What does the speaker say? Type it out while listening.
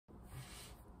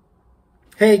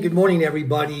Hey, good morning,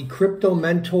 everybody. Crypto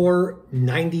Mentor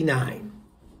 99.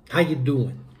 How you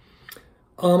doing?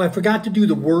 I forgot to do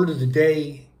the word of the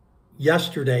day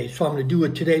yesterday, so I'm going to do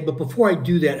it today. But before I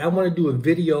do that, I want to do a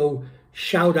video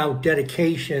shout-out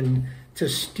dedication to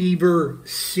Stever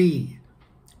C.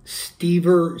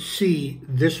 Stever C,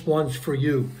 this one's for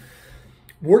you.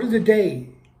 Word of the day,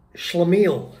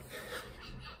 Schlemiel.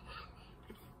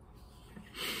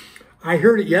 I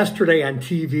heard it yesterday on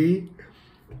TV.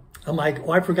 I'm like, oh,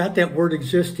 I forgot that word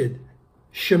existed.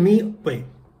 Schlemiel,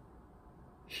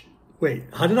 wait,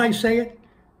 how did I say it?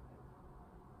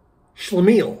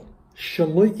 Schlemiel.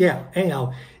 Yeah,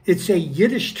 anyhow, it's a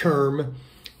Yiddish term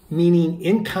meaning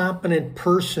incompetent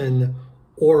person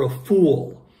or a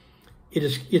fool.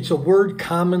 It's a word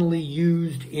commonly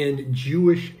used in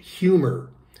Jewish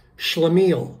humor.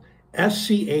 Schlemiel,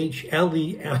 S-C-H-L-E-M-I-E-L.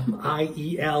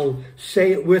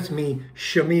 Say it with me,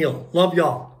 Schlemiel. Love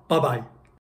y'all. Bye-bye.